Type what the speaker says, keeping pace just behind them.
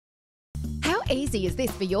easy is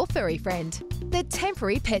this for your furry friend? The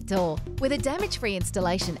temporary pet door. With a damage-free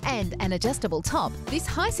installation and an adjustable top, this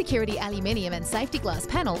high-security aluminium and safety glass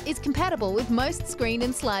panel is compatible with most screen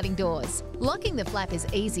and sliding doors. Locking the flap is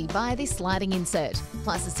easy via this sliding insert.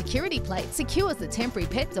 Plus, a security plate secures the temporary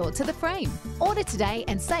pet door to the frame. Order today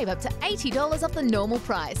and save up to $80 off the normal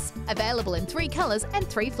price. Available in 3 colours and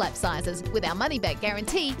 3 flap sizes. With our money-back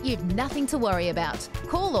guarantee, you've nothing to worry about.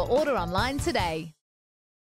 Call or order online today.